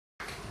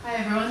Hi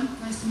everyone,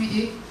 nice to meet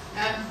you.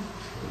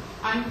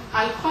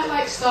 I quite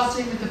like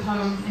starting with the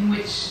poem in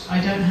which I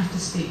don't have to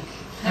speak.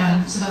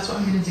 So that's what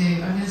I'm going to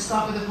do. I'm going to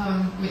start with a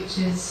poem which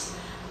is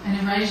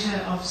an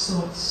erasure of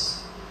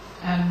sorts.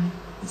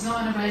 It's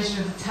not an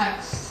erasure of the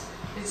text,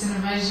 it's an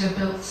erasure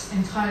built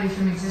entirely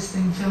from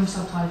existing film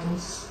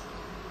subtitles.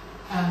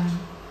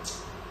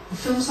 The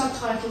film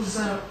subtitles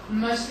are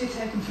mostly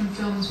taken from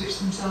films which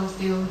themselves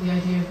deal with the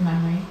idea of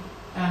memory.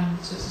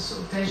 So it's a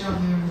sort of deja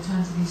vu and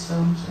return to these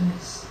films, and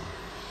it's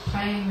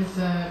playing with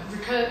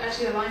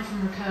actually a line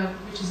from Recur,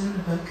 which is in the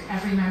book.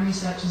 Every memory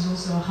search is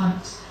also a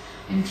hunt.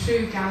 In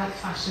true Gallic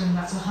fashion,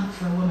 that's a hunt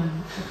for a woman,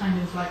 a kind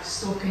of like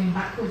stalking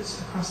backwards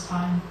across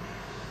time.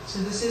 So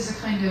this is a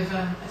kind of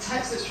a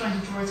text that's trying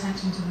to draw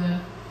attention to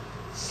the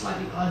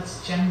slightly odd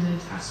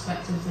gendered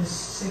aspect of this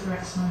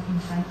cigarette-smoking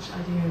French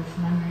idea of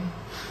memory.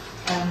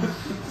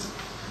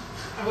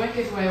 I won't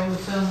give away all the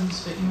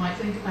films, but you might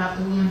think about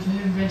the woman for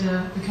whom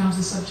Ritter becomes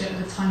the subject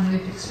of a time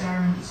loop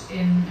experiment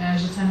in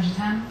Je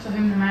t'aime, for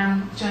whom the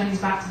man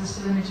journeys back to the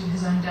still image of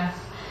his own death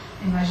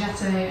in La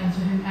Jetée, and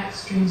for whom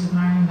X dreams of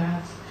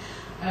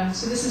Marienbad.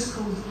 So this is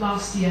called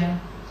Last Year.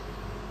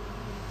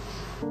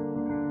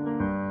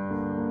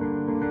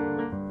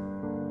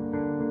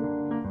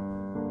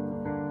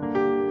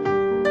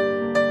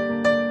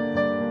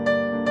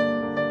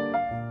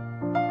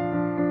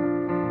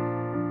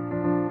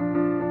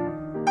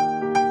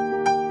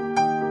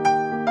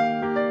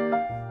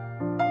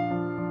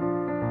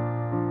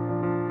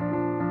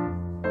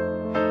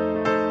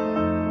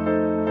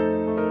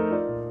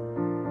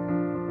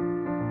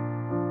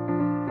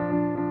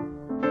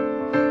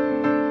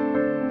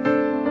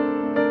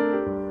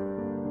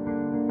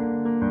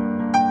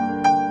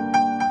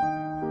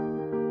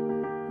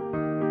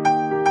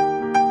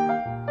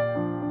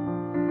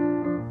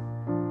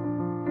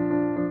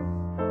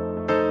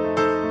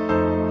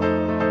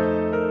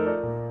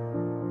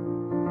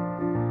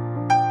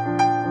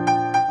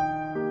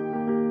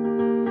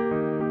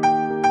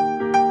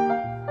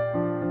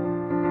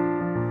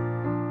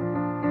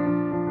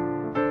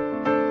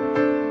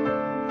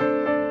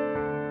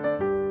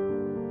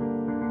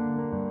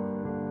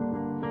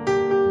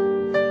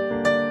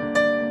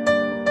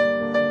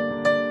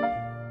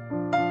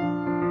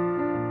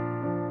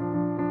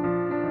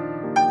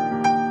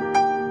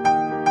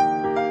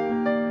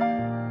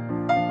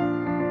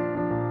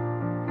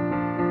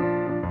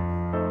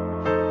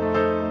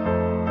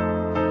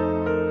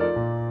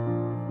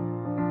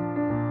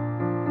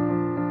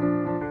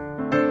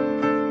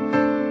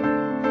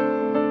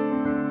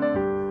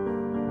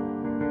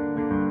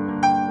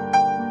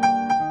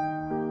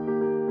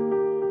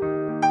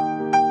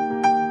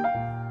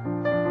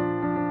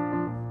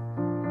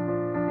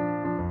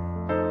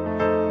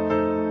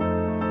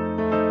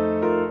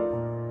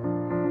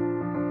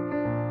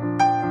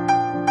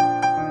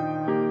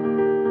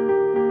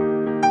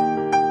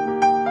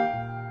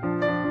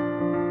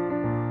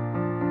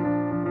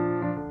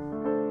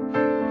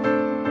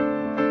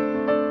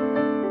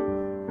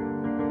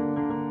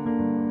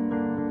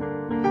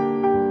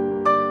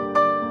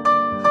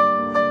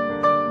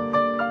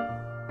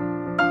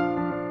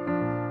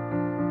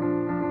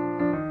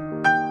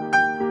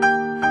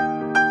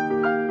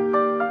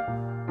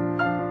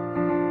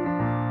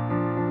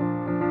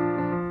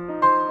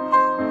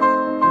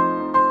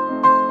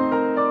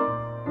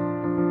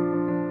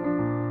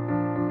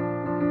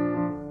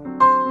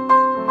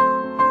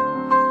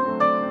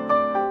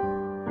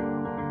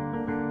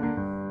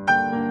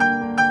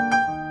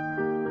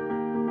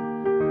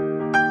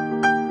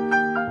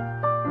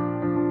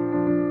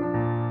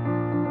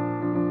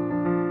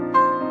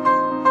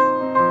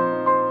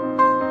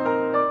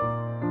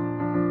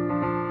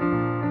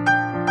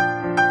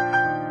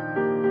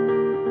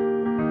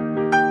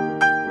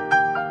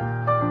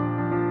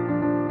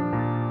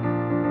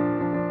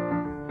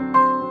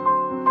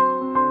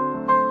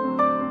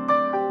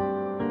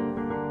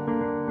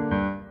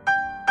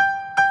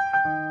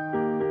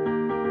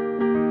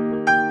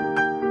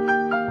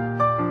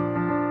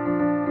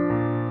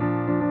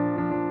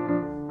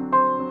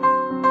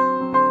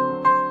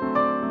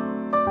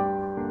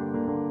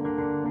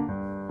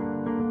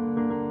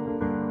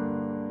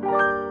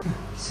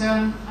 So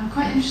I'm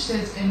quite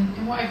interested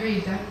in what I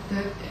read.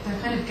 They're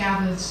kind of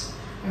gathered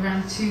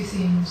around two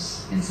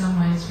themes in some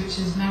ways, which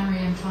is memory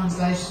and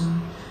translation,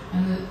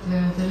 and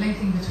the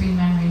linking between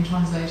memory and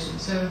translation.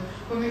 So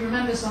when we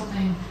remember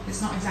something,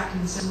 it's not exactly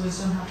the same, we're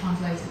somehow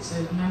translated,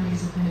 so memory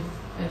is a kind of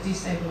a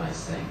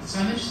destabilized thing. So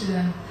I'm interested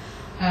in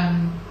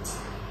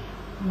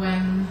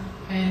when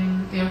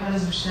in The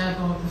Umbrellas of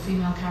Cherbourg, the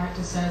female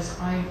character says,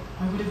 I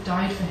would have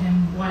died for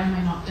him, why am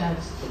I not dead?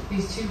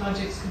 These two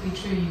logics could be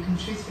true. You can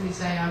truthfully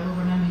say, I will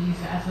remember you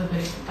forever,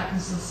 but that can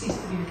still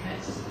cease to be the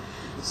case.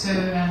 So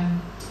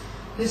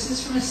this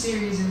is from a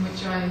series in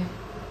which I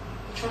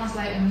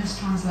translate and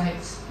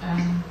mistranslate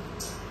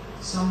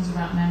songs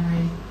about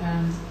memory.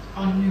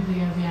 On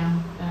N'oublie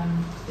rien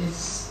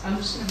is, I'm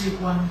just going to read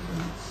one from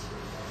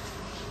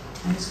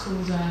it. And it's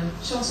called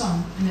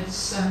Chanson, and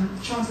it's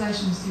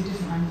translations to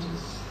different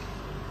languages.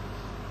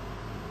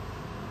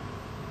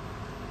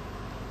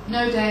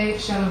 No day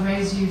shall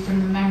erase you from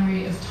the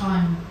memory of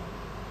time.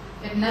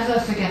 It never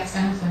forgets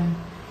anything,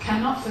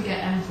 cannot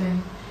forget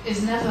anything,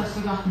 is never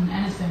forgotten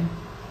anything.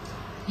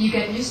 You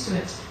get used to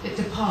it, it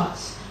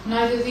departs,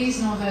 neither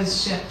these nor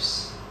those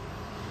ships.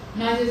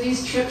 Neither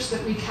these trips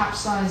that we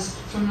capsize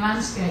from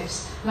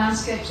landscapes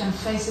and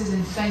faces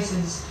in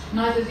faces,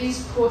 neither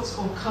these ports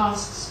or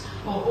casks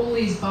or all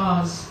these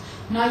bars,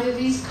 neither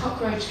these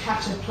cockroach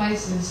catcher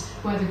places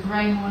where the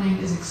grey morning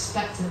is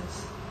expected.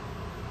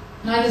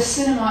 Neither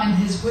cinema in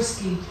his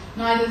whiskey,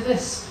 neither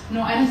this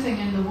nor anything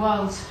in the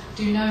world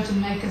do know to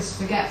make us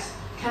forget,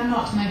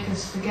 cannot make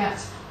us forget,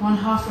 one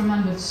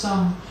half-remembered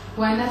song,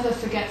 where never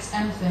forgets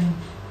anything,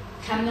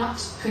 cannot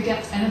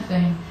forget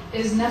anything,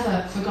 is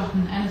never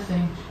forgotten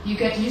anything, you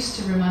get used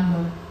to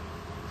remember.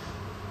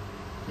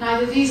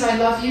 Neither these I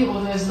love you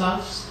or those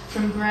loves,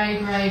 from grey,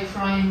 grey,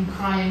 crying,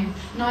 crying,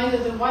 neither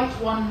the white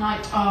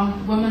one-night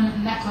arm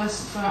woman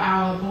necklace for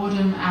our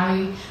boredom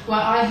alley, where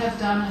I have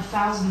done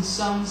 1,000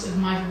 songs of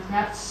my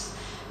regrets,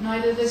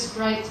 neither this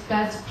great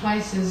bed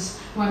places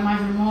where my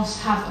remorse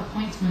have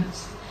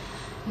appointment,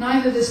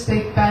 neither this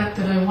big bed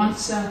that I want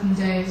certain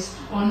days,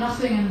 or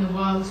nothing in the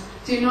world,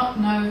 do not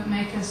know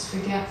make us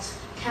forget,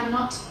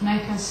 cannot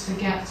make us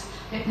forget,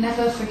 it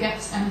never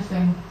forgets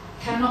anything,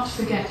 cannot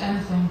forget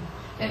anything,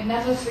 it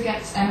never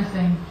forgets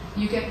anything,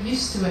 you get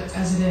used to it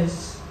as it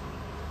is.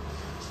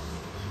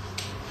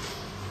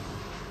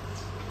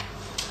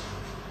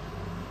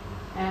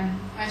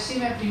 I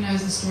assume everybody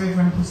knows the story of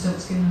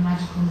Rumpelstiltskin, the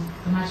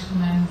magical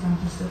man of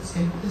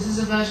Rumpelstiltskin. This is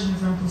a version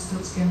of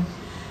Rumpelstiltskin.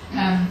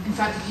 In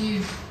fact, if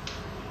you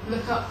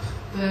look up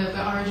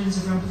the origins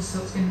of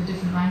Rumpelstiltskin, the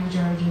different language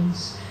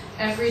origins,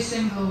 every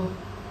single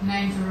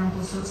name for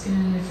Rumpelstiltskin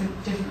in a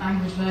different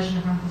language version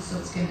of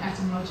Rumpelstiltskin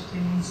etymologically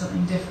means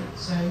something different.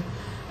 So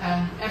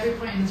every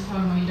point in this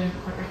poem where you don't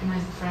quite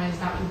recognise the phrase,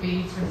 that would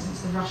be, for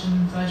instance, the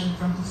Russian version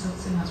of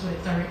Rumpelstiltskin, that's what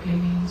it directly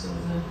means, or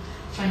the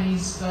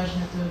Chinese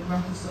version of the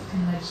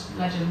Rumpelstiltskin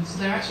legend. So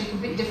they're actually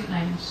completely different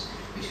names,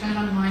 which kind of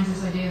undermines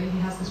this idea that he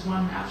has this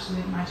one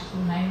absolute magical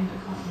name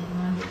that can't be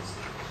remembered.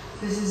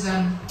 This is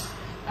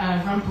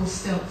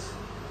Rumpelstilt.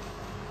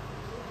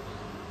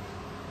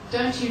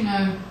 Don't you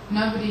know,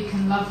 nobody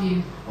can love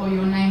you or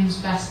your name's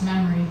best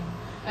memory.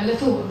 A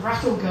little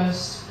rattle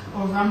ghost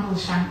or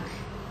rumbleshank.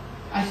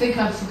 I think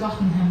I've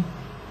forgotten him.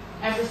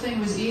 Everything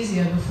was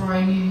easier before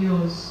I knew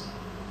yours.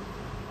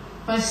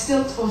 By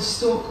stilt or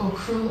stalk or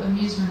cruel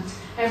amusement,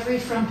 every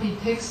frumpy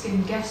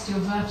pigskin guessed your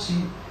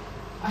virtue.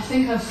 I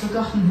think I've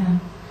forgotten him.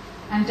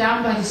 And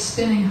down by the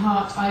spinning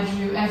heart I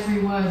drew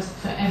every word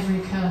for every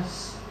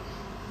curse.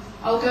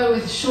 I'll go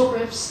with short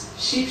ribs,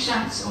 sheep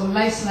shanks or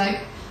lace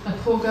leg, a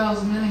poor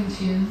girl's milling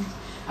tune.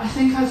 I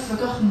think I've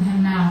forgotten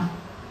him now.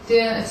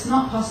 Dear, it's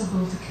not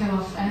possible to kill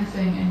off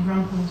anything in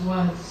Rumpel's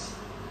words.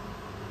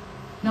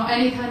 Not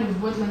any kind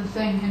of woodland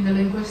thing in the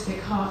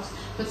linguistic heart,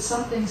 but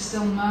something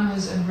still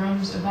murmurs and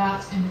roams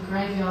about in the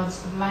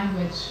graveyards of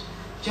language.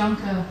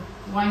 Junker,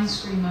 wine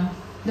screamer,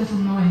 little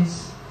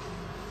noise.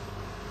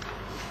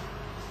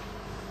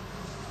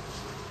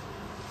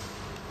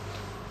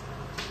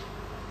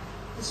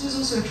 This was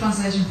also a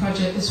translation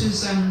project. This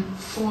was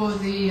for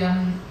the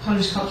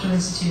Polish Cultural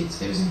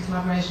Institute. It was in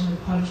collaboration with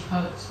a Polish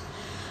poet.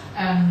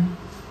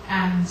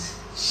 And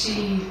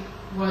she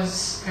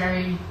was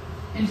very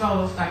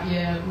involved that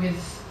year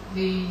with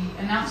the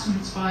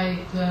announcements by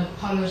the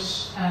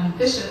Polish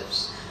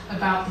bishops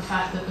about the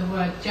fact that the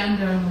word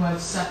gender and the word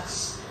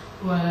sex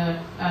were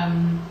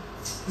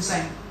the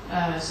same.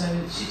 So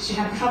she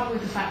had trouble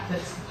with the fact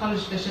that the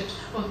Polish bishops,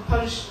 or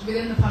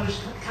within the Polish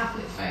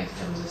Catholic faith,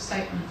 there was a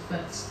statement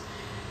that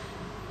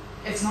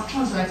it's not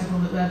translatable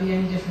that there be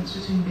any difference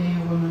between being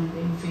a woman and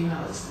being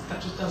female.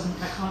 That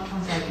can't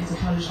translate into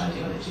Polish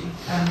ideology.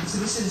 So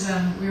this is,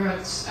 we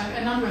wrote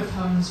a number of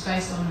poems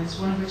based on this,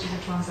 one of which is a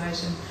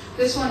translation.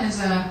 This one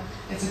is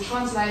it's a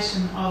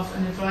translation of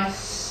an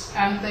advice,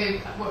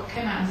 what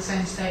came out in the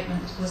same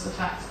statement was the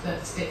fact that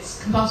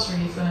it's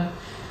compulsory for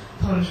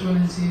Polish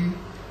women to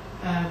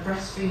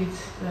breastfeed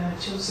their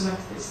children. So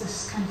it's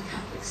this kind of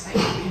Catholic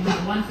statement. You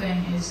know, one thing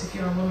is if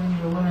you're a woman,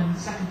 you're a woman. The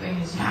second thing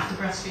is you have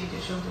to breastfeed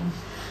your children.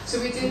 So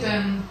we did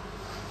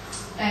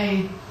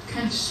a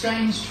kind of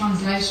strange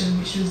translation,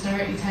 which was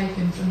directly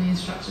taken from the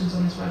instructions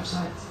on this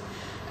website,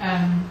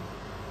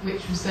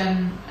 which was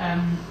then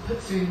put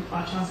through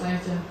our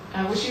translator,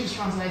 which she was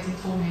translating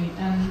for me.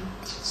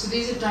 So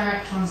these are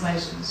direct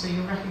translations, so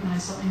you'll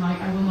recognise something like,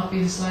 I will not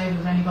be the slave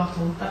of any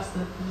bottle. That's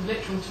the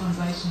literal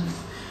translation of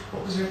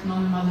what was written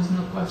on the Mother's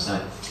Milk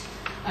website.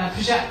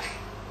 Project.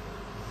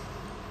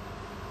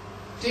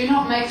 Do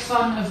not make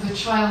fun of the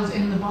child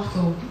in the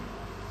bottle.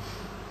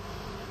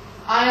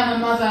 I am a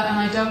mother and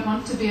I don't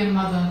want to be a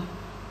mother,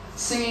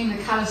 singing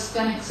the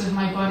calisthenics of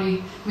my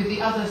body with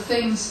the other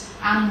things,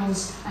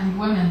 animals and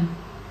women.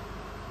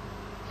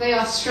 They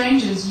are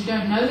strangers, you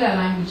don't know their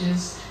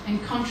languages, in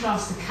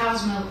contrast to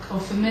cow's milk or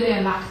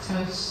familiar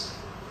lactose.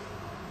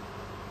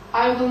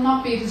 I will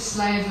not be the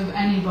slave of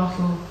any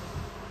bottle.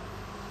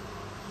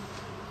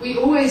 We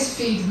always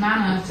feed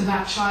manna to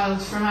that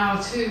child from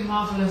our two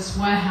marvellous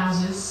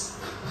warehouses.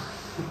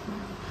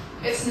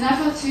 It's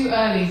never too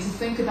early to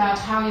think about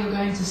how you're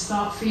going to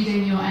start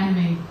feeding your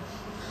enemy.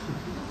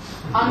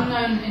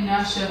 Unknown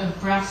inertia of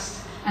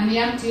breast, and the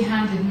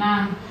empty-handed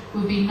man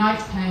will be night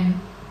pain.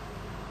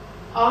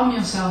 Arm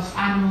yourself,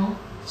 animal,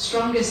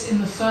 strongest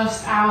in the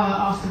first hour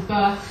after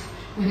birth,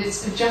 with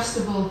its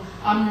adjustable,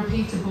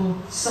 unrepeatable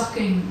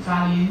sucking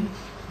value.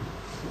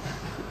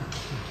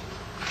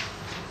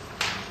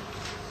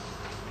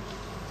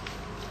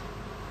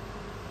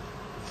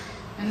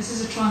 And this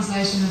is a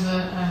translation of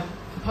a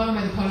poem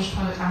by the Polish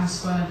poet Anna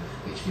Square,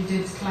 which we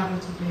did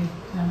collaboratively.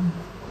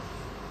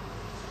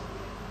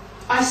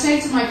 I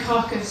say to my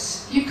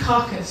carcass, you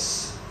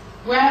carcass,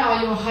 where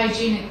are your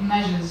hygienic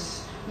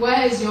measures?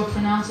 Where is your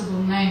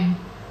pronounceable name?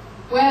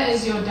 Where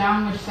is your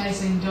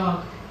downward-facing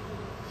dog?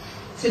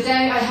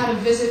 Today I had a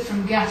visit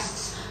from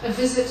guests, a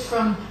visit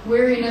from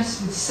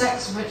weariness with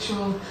sex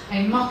ritual,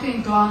 a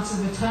mocking glance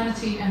of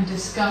eternity and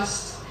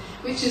disgust,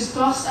 which is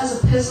glossed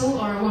as a pizzle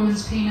or a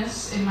woman's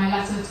penis in my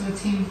letter to a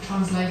team of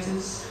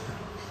translators.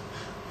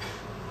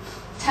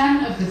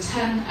 10 of the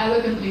 10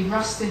 elegantly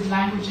rusted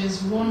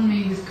languages warn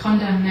me with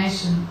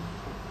condemnation.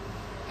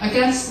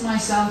 Against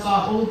myself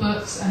are all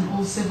books and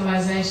all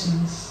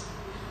civilizations.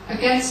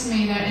 Against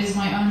me there is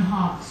my own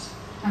heart,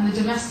 and the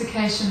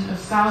domestication of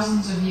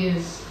thousands of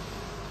years.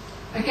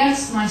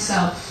 Against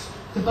myself,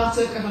 the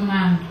buttock of a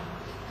man,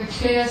 the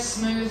clear,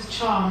 smooth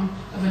charm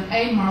of an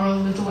amoral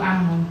little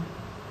animal,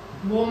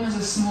 warm as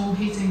a small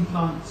heating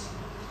plant.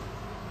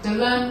 The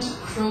learned,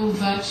 cruel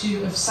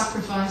virtue of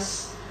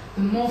sacrifice,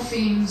 the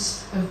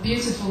morphemes of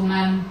beautiful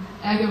men,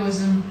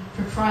 egoism,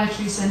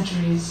 proprietary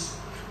centuries.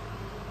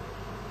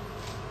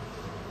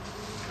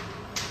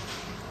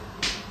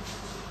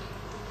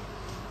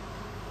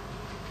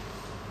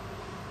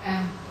 So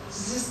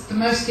this is the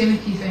most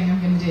gimmicky thing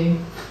I'm going to do.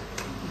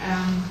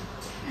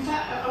 In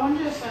fact, I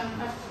wonder if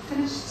I've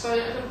finished.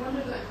 Sorry, I wonder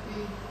if that could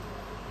be.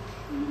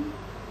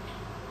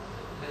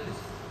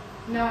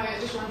 No, I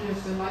just wonder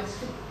if the light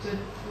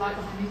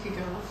behind me could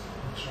go off.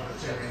 Try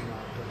to turn it up.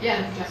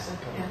 Yeah, yes,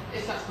 yeah,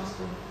 if that's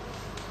possible.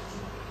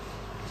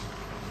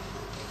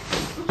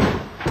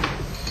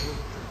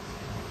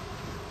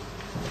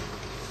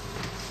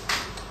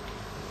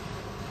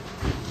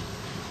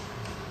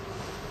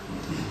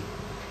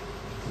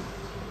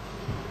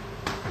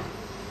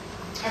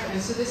 Okay,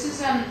 so this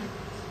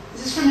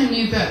is from a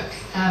new book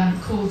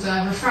called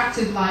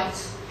Refracted Light.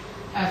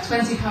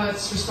 20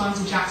 poets respond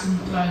to Jackson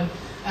McLough.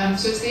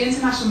 So it's the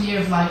International Year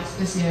of Light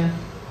this year,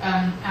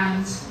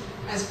 and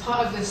as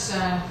part of this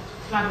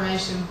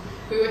collaboration,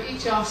 we were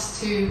each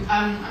asked to.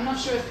 I'm not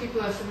sure if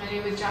people are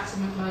familiar with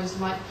Jackson McLough's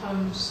light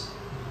poems.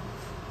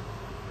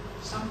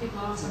 Some people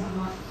are, some are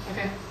not.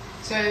 Okay,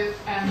 so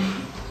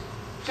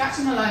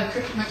Jackson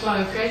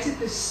McLough created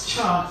this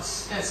chart.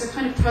 It's a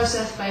kind of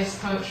process-based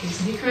poetry.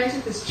 So he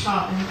created this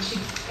chart in which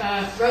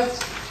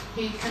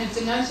he kind of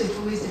denoted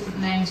all these different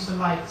names for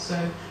light.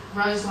 So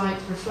rose light,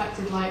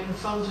 reflected light,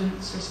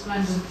 refulgence,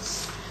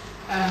 resplendence.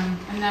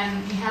 And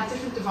then he had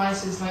different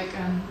devices like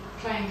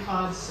playing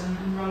cards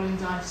and rolling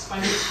dice by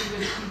which he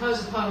would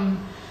compose a poem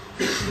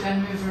which would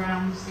then move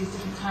around these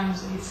different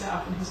terms that he'd set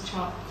up in his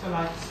chart for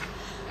light.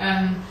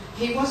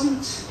 It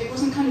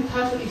wasn't kind of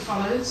perfectly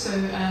followed, so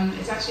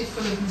it's actually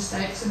full of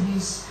mistakes, and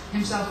he's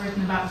himself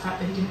written about the fact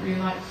that he didn't really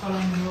like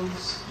following the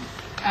rules.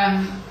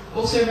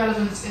 Also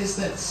relevant is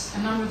that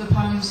a number of the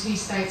poems he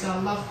states are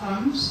love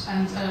poems,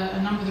 and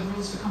a number of the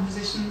rules for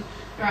composition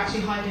are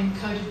actually hiding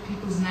coded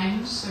people's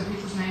names, so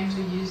people's names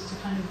are used to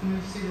kind of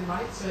move through the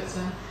light, so it's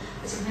a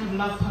kind of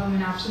love poem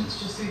in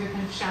absence, just through the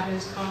kind of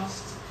shadows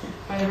cast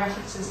by the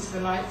references to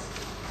the light.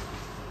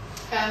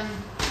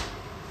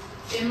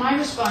 In my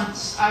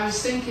response, I was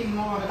thinking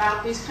more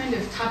about these kind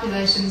of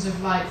tabulations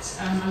of light.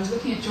 I was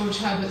looking at George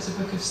Herbert's A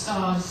Book of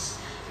Stars,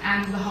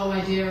 and the whole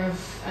idea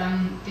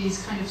of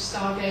these kind of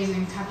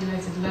stargazing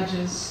tabulated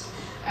ledgers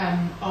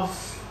of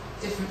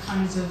different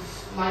kinds of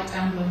light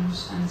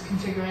emblems and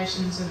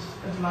configurations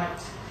of light.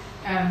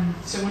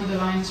 So one of the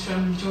lines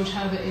from George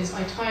Herbert is,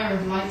 "I tire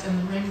of light and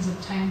the rings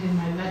obtained in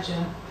my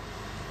ledger."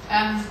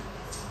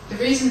 The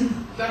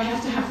reason that I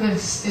have to have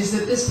this is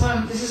that this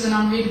is an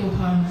unreadable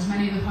poem, as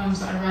many of the poems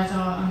that I write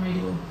are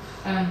unreadable.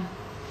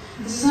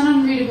 This is an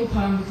unreadable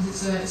poem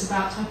because it's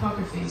about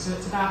typography, so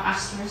it's about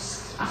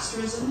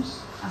asterism,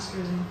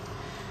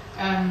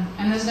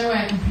 and there's no way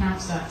I can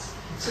pronounce that.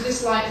 So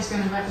this light is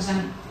going to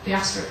represent the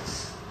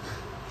asterisks.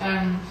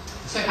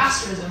 So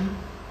asterism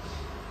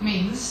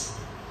means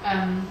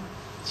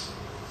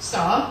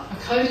star, a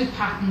coded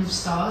pattern of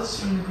stars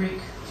from the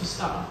Greek for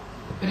star.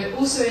 But it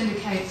also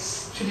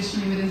indicates,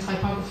 traditionally within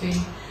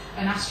typography,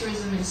 an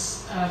asterism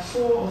is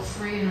 4 or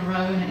 3 in a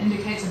row, and it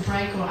indicates a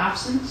break or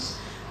absence,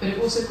 but it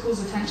also calls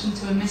attention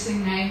to a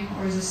missing name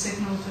or is a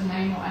signal for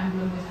name or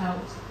emblem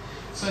withheld.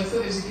 So I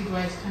thought it was a good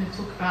way to kind of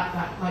talk about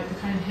that, like the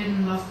kind of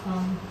hidden love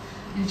poem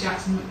in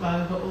Jackson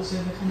McLough, but also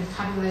the kind of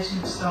tabulation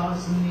of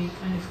stars and the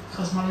kind of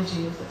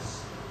cosmology of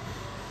this.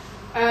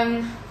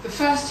 The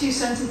first 2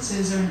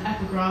 sentences are an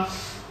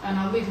epigraph, and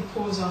I'll leave a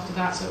pause after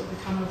that so it will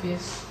become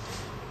obvious.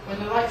 When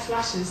the light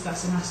flashes,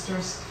 that's an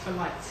asterisk for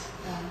light.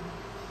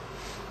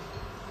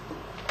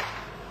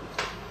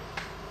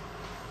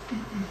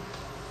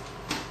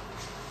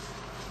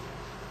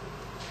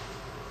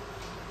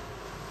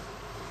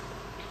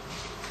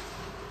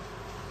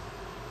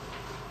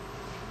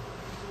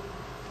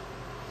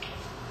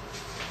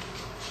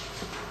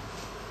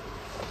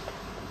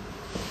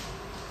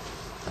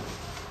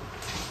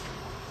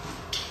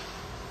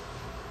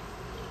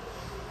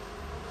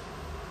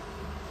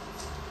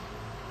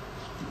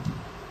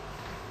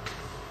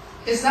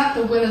 Is that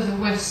the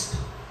will-o'-the-wisp?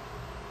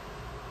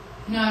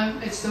 No,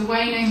 it's the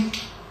waning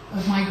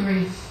of my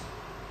grief.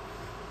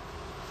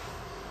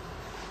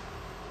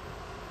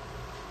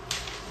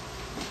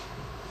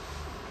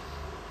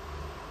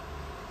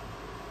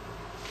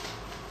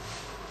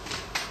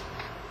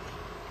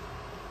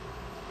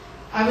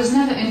 I was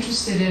never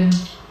interested in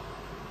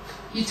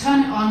you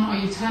turn it on or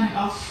you turn it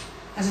off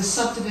as a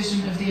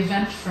subdivision of the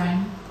event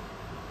frame.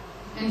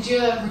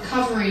 Endure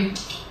recovery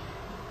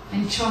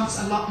in chance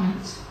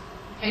allotment,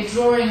 a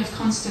drawing of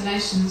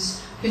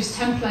constellations whose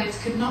template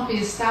could not be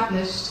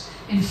established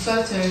in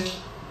photo,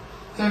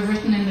 though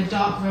written in the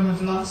dark room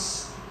of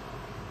loss.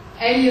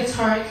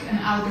 Aleatoric and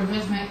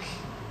algorithmic,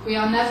 we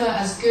are never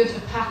as good a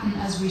pattern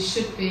as we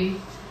should be,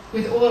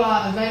 with all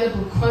our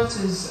available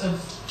quotas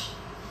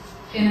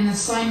in an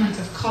assignment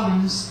of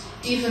columns,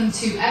 even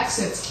to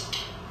exit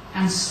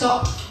and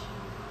stop.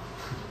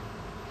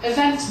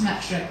 Event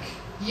metric,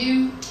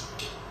 you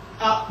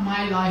up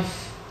my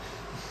life.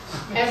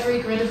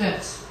 Every grid of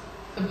it,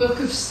 a book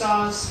of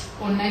stars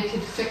or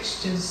naked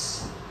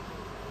fixtures.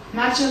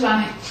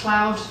 Magellanic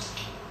cloud,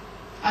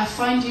 I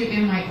find you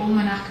in my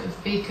almanac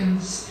of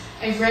beacons,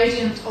 a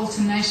radiant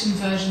alternation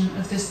version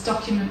of this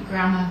document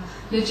grammar,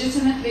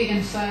 legitimately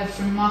inferred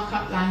from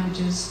markup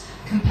languages,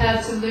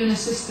 compared to Lunar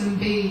System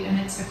B and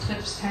its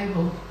eclipse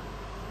table.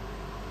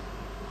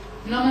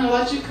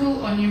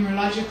 Nomenological or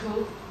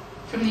numerological,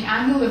 from the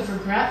angle of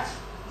regret,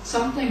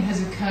 something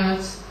has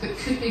occurred that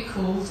could be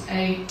called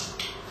a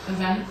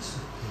event.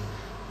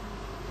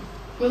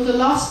 Will the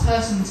last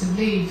person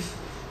to leave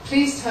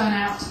please turn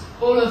out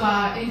all of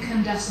our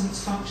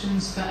incandescence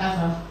functions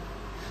forever?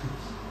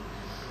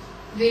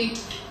 The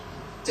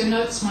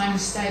denotes my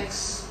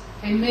mistakes,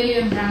 a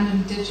million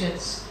random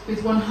digits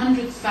with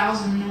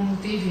 100,000 normal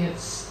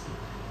deviates.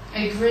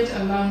 A grid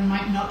alone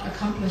might not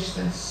accomplish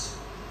this.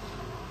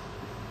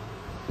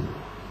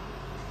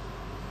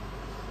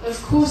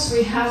 Of course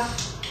we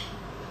have,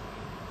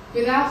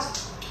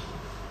 without,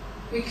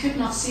 we could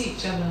not see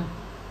each other.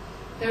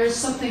 There is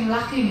something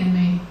lacking in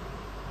me.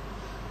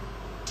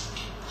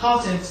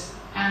 Hearted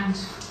and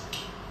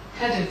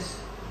headed,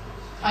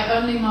 I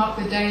only mark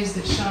the days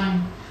that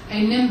shine.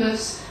 A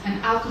nimbus, an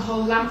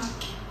alcohol lamp,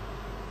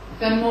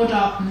 then more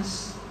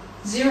darkness.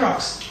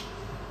 Xerox,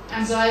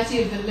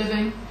 anxiety of the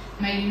living,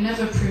 may you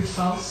never prove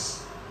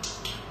false.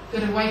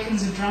 That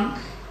awakens a drunk,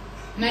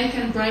 make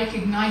and break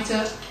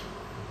igniter,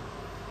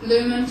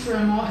 lumen for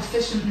a more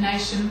efficient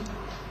nation.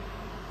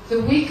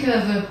 The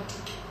weaker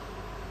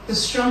the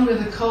stronger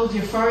the cold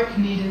euphoric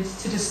needed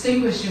to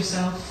distinguish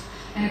yourself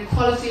in a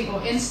quality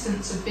or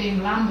instance of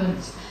being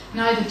lambent,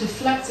 neither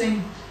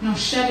deflecting nor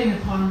shedding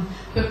upon,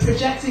 but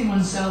projecting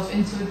oneself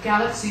into a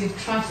galaxy of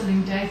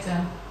trifling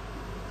data.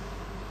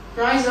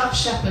 Rise up,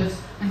 shepherd,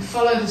 and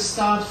follow the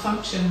starred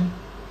function.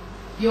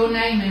 Your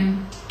name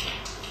in.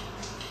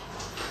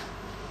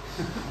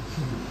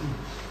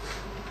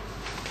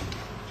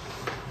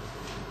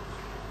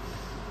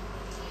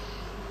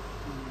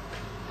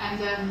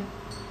 And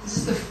this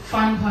is the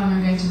final poem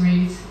I'm going to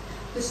read.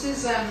 This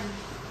is a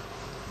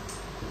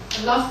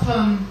love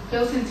poem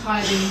built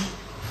entirely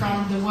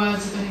from the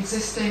words of an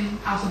existing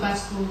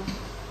alphabetical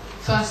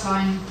first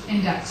line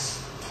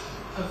index.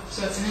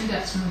 So it's an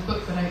index from a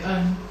book that I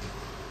own.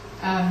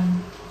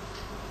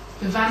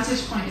 The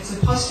vantage point, it's a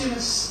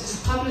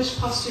published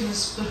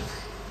posthumous book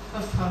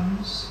of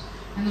poems,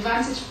 and the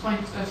vantage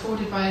point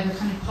afforded by the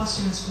kind of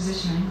posthumous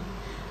positioning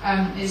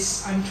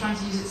is I'm trying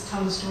to use it to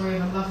tell the story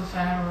of a love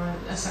affair or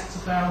a sex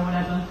affair or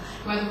whatever,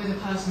 whether with a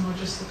person or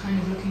just the kind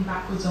of looking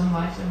backwards on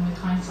life and with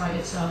hindsight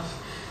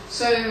itself.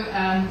 So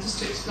just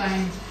to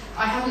explain,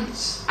 I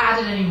haven't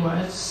added any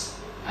words,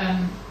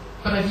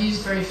 but I've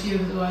used very few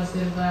of the words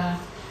that are there.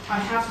 I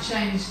have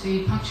changed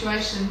the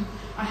punctuation.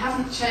 I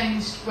haven't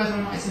changed whether or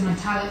not it's in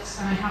italics,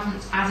 and I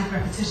haven't added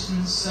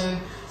repetitions, so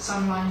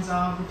some lines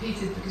are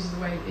repeated because of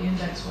the way that the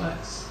index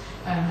works,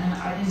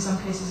 and in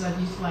some cases I've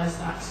utilised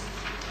that.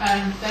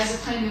 There's a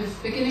kind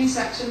of beginning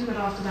section, but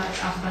after that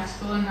it's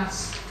alphabetical, and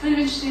that's kind of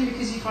interesting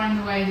because you find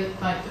the way that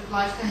that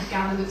life kind of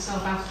gathers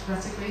itself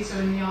alphabetically, so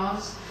in the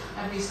R's,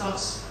 everybody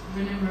starts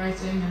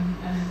renumerating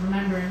and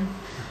remembering,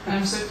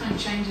 so it kind of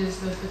changes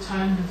the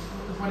tone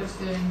of what it's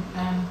doing.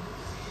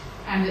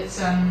 And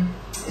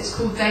it's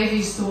called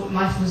Davies Thought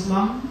Life Was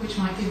Long, which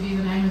might give you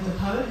the name of the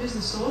poet who's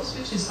the source,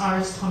 which is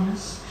R.S.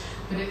 Thomas,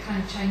 but it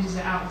kind of changes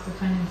it out of the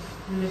kind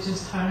of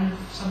religious tone of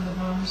some of the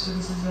poems. So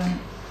this is a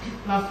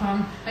love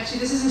poem. Actually,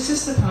 this is a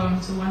sister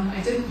poem to one that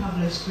I didn't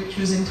publish, which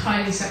was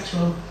entirely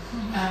sexual.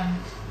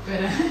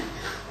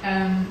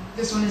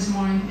 This one is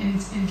more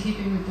in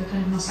keeping with the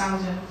kind of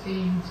nostalgia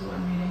theme to what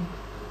I'm reading.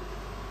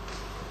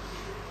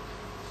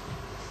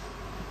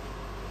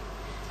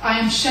 I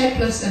am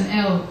shapeless and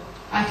ill.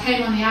 I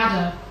came on the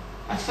adder.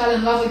 I fell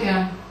in love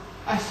again.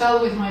 I fell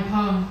with my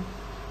poem.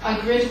 I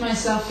grid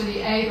myself for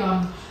the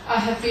agon. I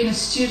have been a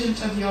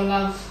student of your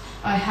love.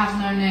 I have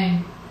no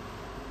name.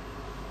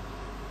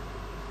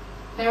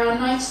 There are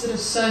nights that are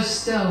so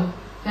still.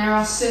 There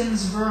are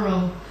sins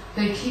rural.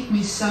 They keep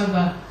me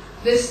sober.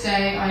 This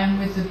day I am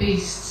with the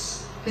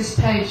beasts. This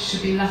page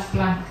should be left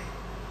blank.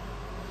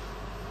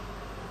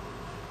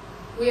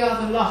 We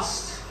are the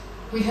lost.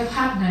 We have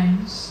had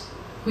names.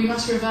 We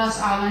must reverse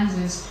our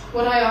lenses.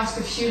 What I ask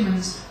of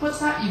humans, what's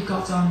that you've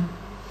got on?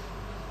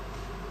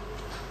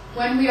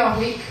 When we are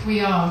weak,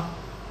 we are.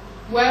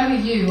 Where were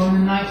you on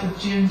the night of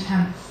June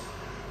 10th?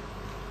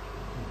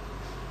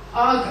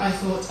 Arg, I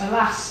thought,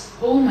 alas,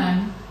 all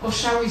men, or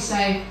shall we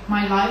say,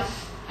 my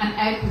life, an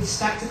egg with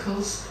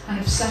spectacles, an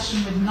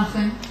obsession with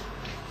nothing.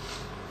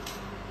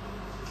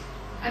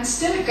 And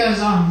still it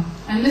goes on,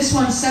 and this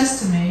one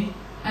says to me,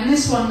 and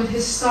this one with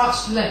his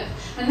starched lip,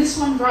 and this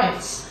one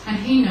writes, and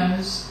he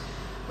knows,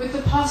 with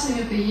the passing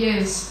of the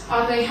years,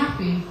 are they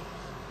happy?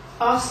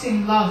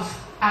 Asking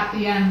love at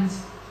the end,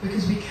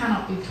 because we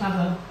cannot be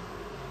clever.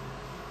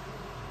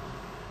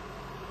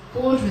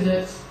 Bored with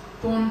it,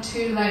 born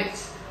too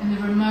late in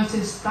the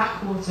remotest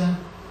backwater,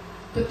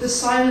 but the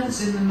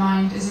silence in the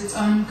mind is its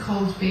own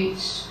cold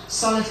beach,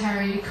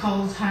 solitary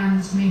cold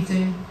hands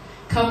meeting.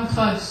 Come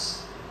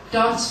close,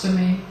 dance for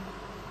me.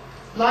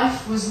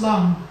 Life was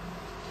long.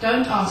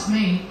 Don't ask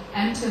me,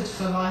 entered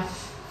for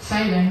life,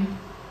 failing.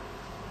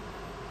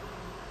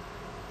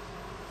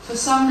 For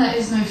some there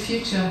is no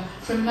future,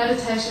 from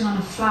meditation on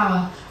a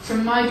flower,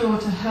 from my door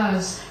to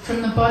hers,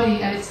 from the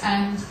body at its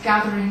end,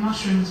 gathering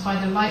mushrooms by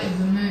the light of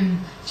the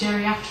moon,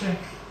 geriatric.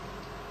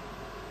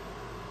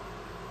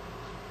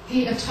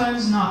 He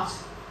atones not.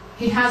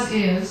 He has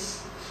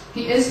ears.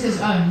 He is his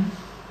own.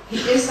 He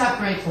is that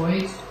great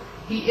void.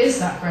 He is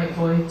that great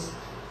void.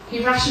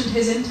 He rationed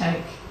his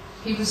intake.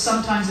 He was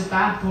sometimes a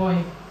bad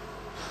boy.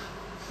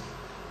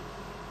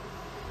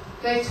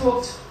 They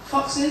talked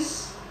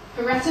foxes,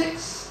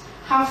 heretics.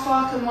 How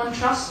far can one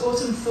trust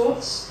autumn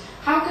thoughts?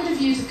 How good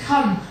of you to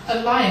come,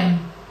 a lion?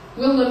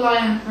 Will the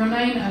lion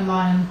remain a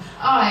lion?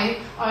 I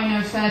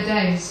know fair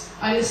days.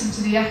 I listen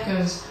to the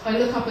echoes. I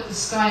look up at the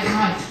sky at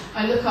night.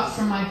 I look up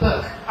from my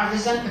book. I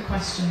resent the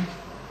question.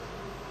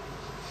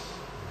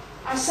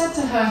 I said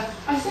to her,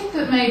 I think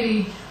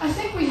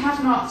we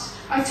have not.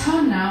 I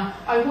turn now.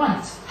 I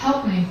want.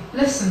 Help me.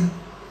 Listen.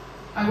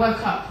 I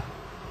woke up.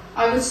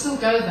 I would still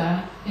go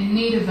there, in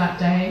need of that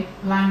day,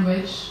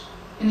 language,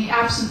 in the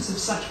absence of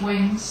such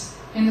wings,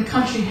 in the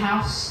country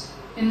house,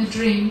 in the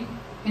dream,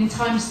 in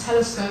time's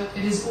telescope,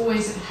 it is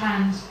always at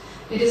hand.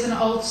 It is an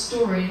old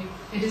story.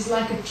 It is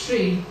like a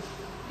tree.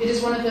 It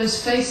is one of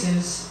those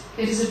faces.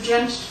 It is a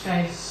drenched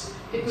face.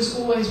 It was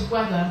always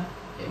weather.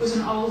 It was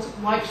an old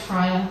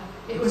Whitefriar.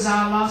 It was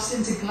our last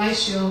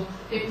interglacial.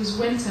 It was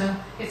winter.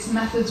 Its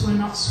methods were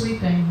not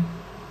sweeping.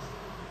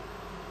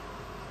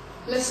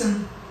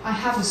 Listen, I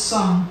have a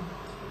song.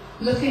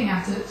 Looking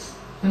at it,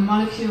 the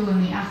molecule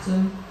and the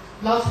atom,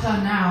 love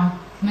her now,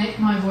 make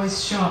my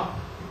voice sharp.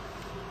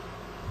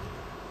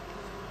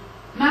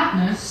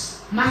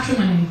 Madness,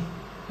 matrimony,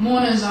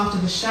 mourners after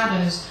the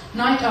shadows,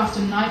 night after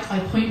night I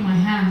point my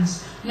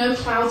hands, no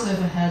clouds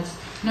overhead,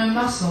 no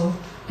muscle,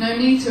 no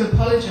need to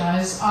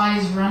apologize,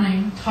 eyes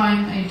running,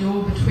 time a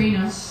door between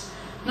us,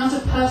 not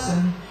a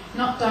person,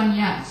 not done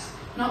yet,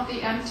 not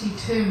the empty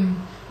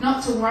tomb,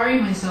 not to worry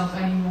myself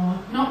anymore,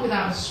 not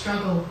without a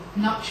struggle,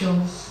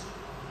 nuptials.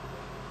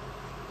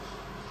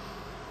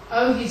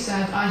 Oh, he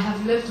said, I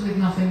have lived with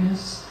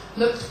nothingness,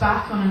 looked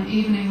back on an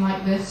evening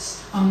like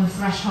this, on the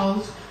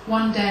threshold,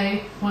 one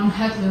day, one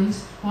headland,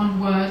 one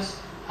word,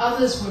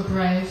 others were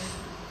brave.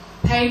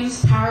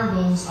 Pain's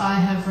parables I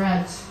have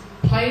read,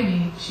 play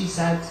me, she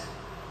said.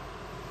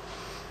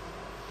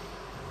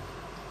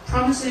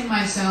 Promising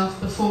myself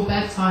before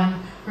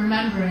bedtime,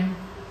 remembering,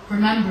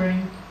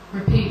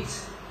 repeat,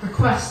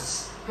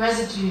 requests,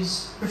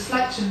 residues,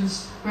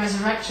 reflections,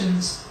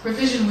 resurrections,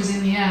 revision was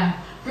in the air,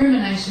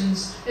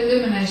 ruminations,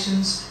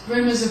 illuminations,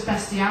 rumours of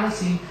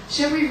bestiality.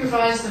 Shall we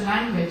revise the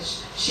language?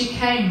 She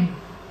came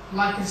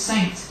like a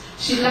saint.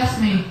 She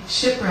left me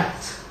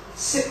shipwrecked,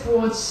 sick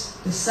wards,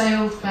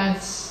 assailed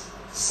beds,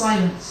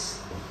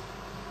 silence.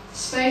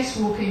 Space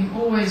walking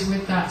always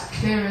with that,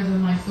 clearer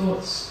than my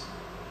thoughts.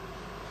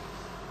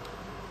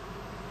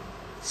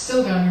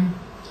 Still going.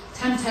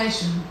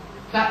 Temptation,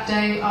 that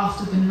day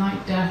after the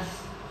night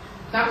death.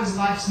 That was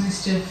life's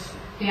mischief,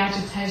 the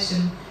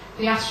agitation.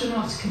 The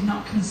astronaut could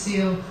not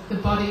conceal, the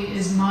body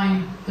is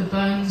mine, the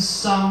bones,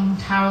 song,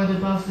 towered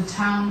above the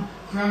town,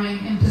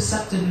 growing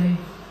imperceptibly.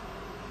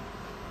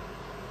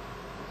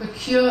 The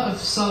cure of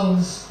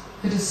souls,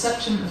 the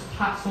deception of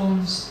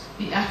platforms,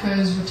 the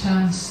echoes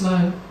return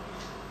slow.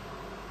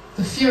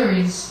 The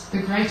Furies,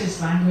 the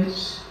greatest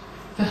language.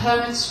 The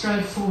hermit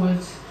strode forward,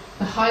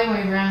 the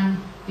highway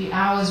ran, the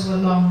hours were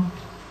long.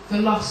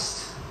 The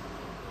lost,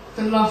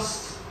 the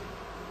lost.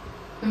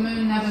 The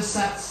moon never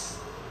sets.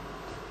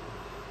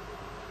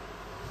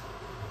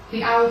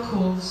 The owl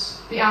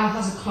calls, the owl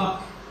has a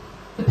clock.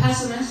 The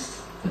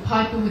pessimist, the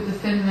piper with the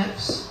thin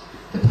lips.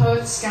 The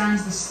poet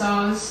scans the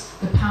stars,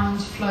 the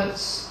pound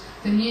floats.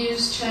 The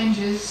news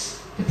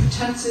changes, the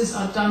pretences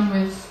are done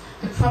with.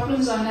 The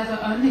problems are never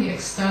only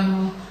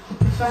external. The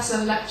professor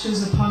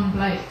lectures upon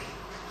Blake.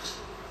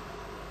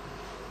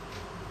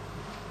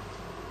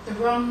 The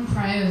wrong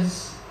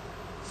prayers.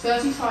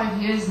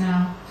 35 years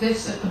now,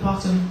 this at the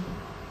bottom.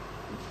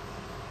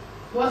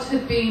 What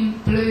had been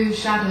blue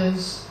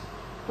shadows?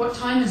 What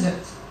time is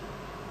it?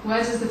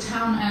 Where does the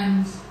town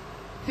end?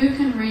 Who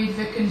can read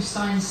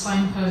Wittgenstein's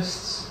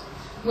signposts?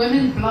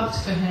 Women blubbed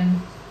for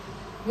him.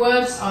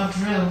 Words are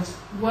drilled.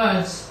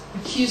 Words.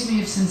 Accuse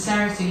me of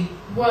sincerity.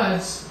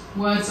 Words.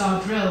 Words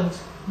are drilled.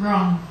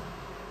 Wrong.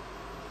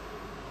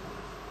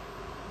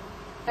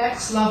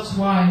 X loves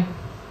Y.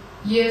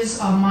 Years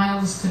are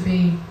miles to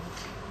be.